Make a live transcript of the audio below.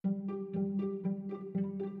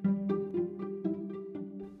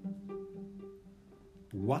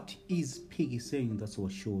What is Piggy saying? That's our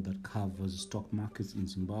show that covers stock markets in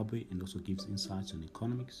Zimbabwe and also gives insights on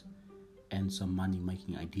economics and some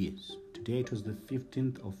money-making ideas. Today it was the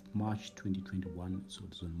 15th of March 2021, so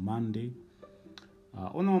it's on Monday.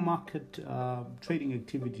 On our market, trading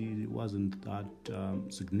activity wasn't that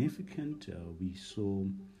significant. We saw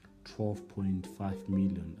 12.5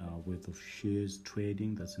 million worth of shares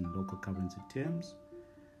trading. That's in local currency terms.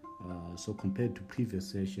 So compared to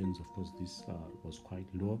previous sessions, of course, this was quite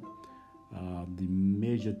low. The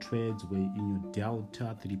major trades were in your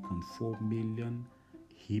Delta, 3.4 million,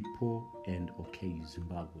 Hippo, and OK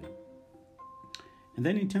Zimbabwe. And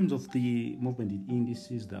then in terms of the movement in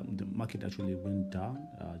indices, the market actually went down,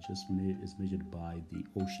 as measured by the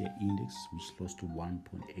All-Share Index, which lost to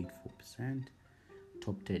 1.84%.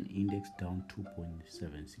 Top 10 index down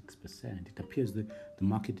 2.76%. It appears that the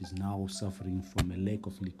market is now suffering from a lack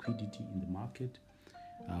of liquidity in the market.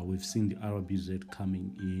 We've seen the RBZ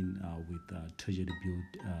coming in with treasury bill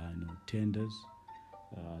tenders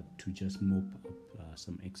to just mop up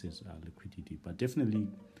some excess liquidity. But definitely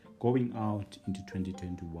going out into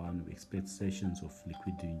 2021, we expect sessions of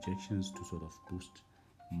liquidity injections to sort of boost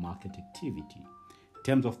market activity. In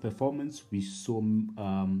terms of performance, we saw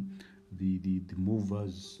the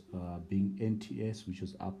movers being NTS, which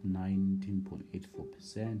was up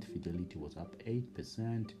 19.84%, Fidelity was up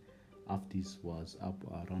 8%, Aftis was up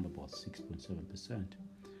around about 6.7%,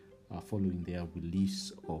 following their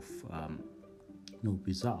release of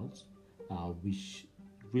results, which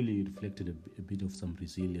really reflected a bit of some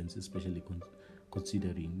resilience, especially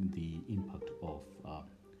considering the impact of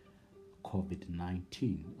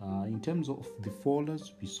COVID-19. In terms of the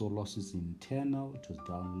fallers, we saw losses in Tenor. It was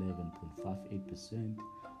down 11.58%.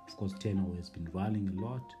 Of course, Tenor has been rallying a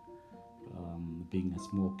lot, being a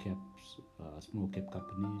small cap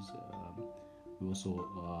companies. We also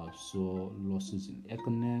saw losses in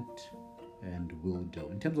Econet and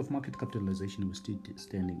Wildo. In terms of market capitalization, we're still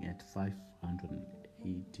standing at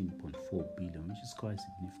 518.4 billion, which is quite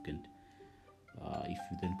significant. If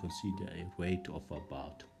you then consider a rate of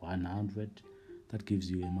about 100, that gives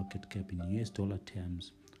you a market cap in US dollar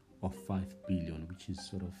terms of 5 billion, which is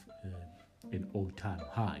sort of an all-time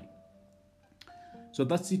high. So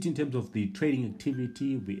that's it in terms of the trading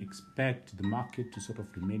activity. We expect the market to sort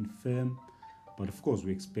of remain firm, but of course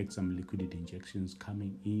we expect some liquidity injections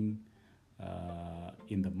coming in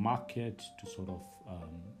the market to sort of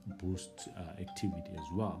boost activity as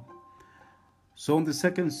well. So on the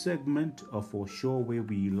second segment of our show, where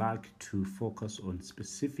we like to focus on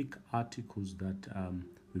specific articles that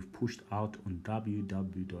we've pushed out on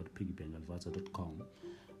www.piggybangadvisor.com,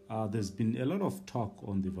 there's been a lot of talk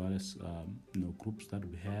on the various groups that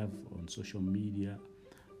we have on social media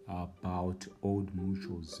about Old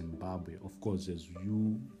Mutual Zimbabwe. Of course, as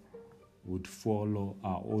you would follow,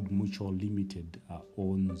 Old Mutual Limited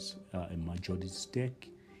owns a majority stake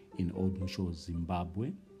in Old Mutual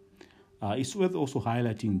Zimbabwe. It's worth also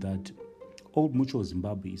highlighting that Old Mutual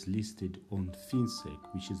Zimbabwe is listed on FinSec,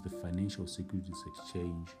 which is the Financial Securities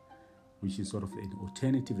Exchange, which is sort of an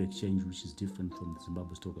alternative exchange which is different from the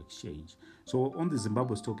Zimbabwe Stock Exchange. So on the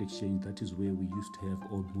Zimbabwe Stock Exchange, that is where we used to have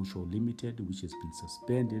Old Mutual Limited, which has been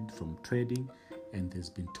suspended from trading, and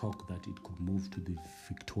there's been talk that it could move to the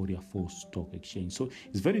Victoria Falls Stock Exchange. So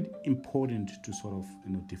it's very important to sort of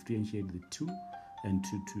differentiate the two, and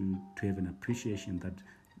to have an appreciation that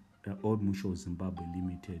Old Mutual Zimbabwe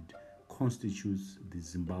Limited constitutes the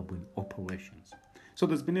Zimbabwean operations. So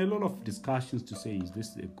there's been a lot of discussions to say, is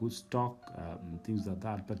this a good stock, things like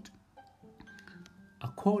that. But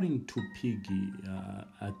according to Piggy,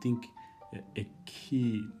 I think a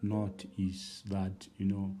key note is that,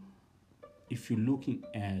 if you're looking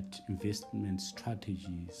at investment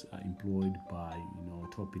strategies employed by,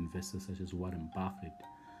 top investors such as Warren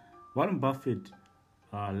Buffett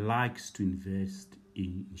likes to invest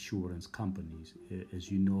in insurance companies. As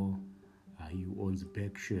you know, he owns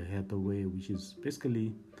Berkshire Hathaway, which is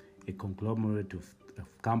basically a conglomerate of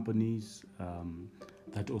companies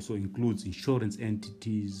that also includes insurance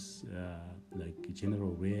entities like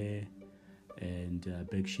General Rare and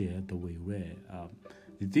Berkshire Hathaway Rare.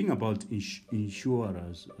 The thing about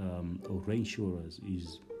insurers or reinsurers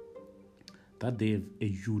is that they have a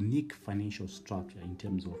unique financial structure in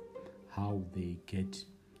terms of how they get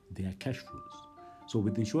their cash flows. So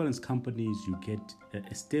with insurance companies, you get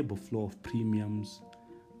a stable flow of premiums,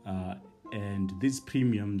 and these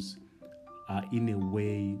premiums are in a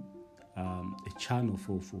way a channel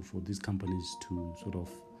for these companies to sort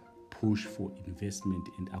of push for investment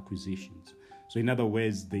and acquisitions. So in other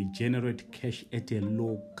words, they generate cash at a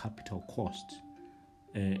low capital cost,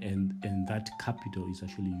 and that capital is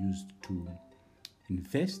actually used to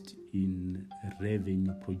invest in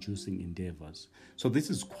revenue producing endeavors. So this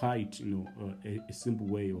is quite, a simple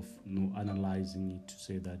way of, analyzing it to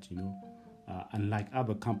say that, unlike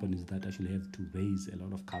other companies that actually have to raise a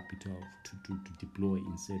lot of capital to deploy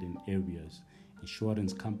in certain areas,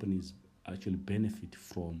 insurance companies actually benefit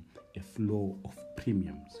from a flow of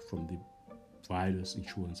premiums from the various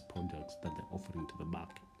insurance products that they're offering to the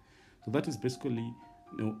market. So that is basically,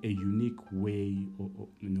 a unique way, or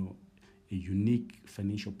a unique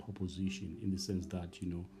financial proposition, in the sense that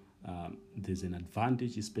there's an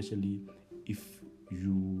advantage, especially if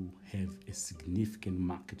you have a significant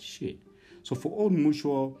market share. So for Old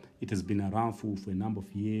Mutual, it has been around for a number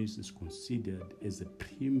of years. It's considered as a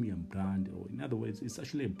premium brand, or in other words, it's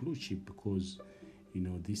actually a blue chip, because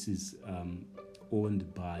this is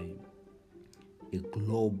owned by a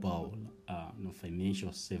global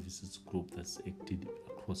financial services group that's acted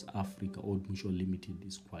across Africa. Old Mutual Limited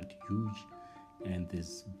is quite huge, and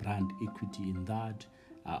there's brand equity in that.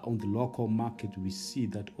 On the local market, we see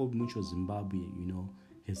that Old Mutual Zimbabwe,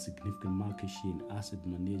 has significant market share in asset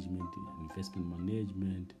management, investment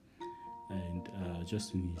management, and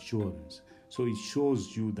just in insurance. So it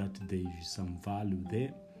shows you that there is some value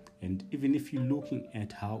there. And even if you're looking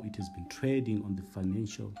at how it has been trading on the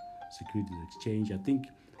financial securities exchange, I think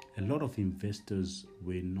a lot of investors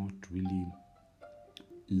were not really,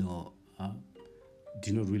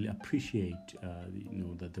 did not really appreciate,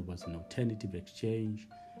 that there was an alternative exchange.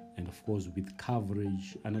 And of course, with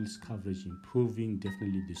coverage, analyst coverage improving,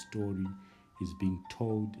 definitely the story is being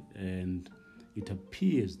told. And it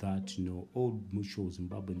appears that, Old Mutual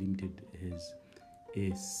Zimbabwe Limited has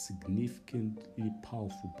a significantly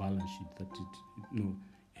powerful balance sheet that it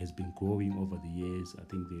has been growing over the years. I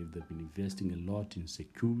think they've been investing a lot in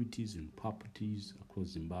securities and properties across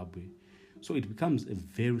Zimbabwe. So it becomes a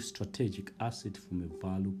very strategic asset from a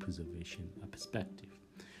value preservation perspective.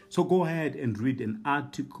 So go ahead and read an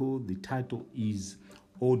article. The title is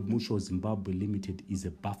Old Mutual Zimbabwe Limited is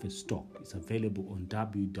a Buffett Stock. It's available on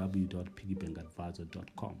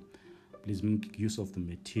www.piggybankadvisor.com. Please make use of the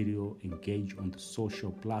material, engage on the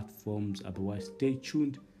social platforms. Otherwise, stay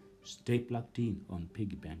tuned, stay plugged in on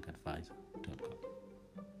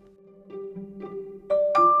piggybankadvisor.com.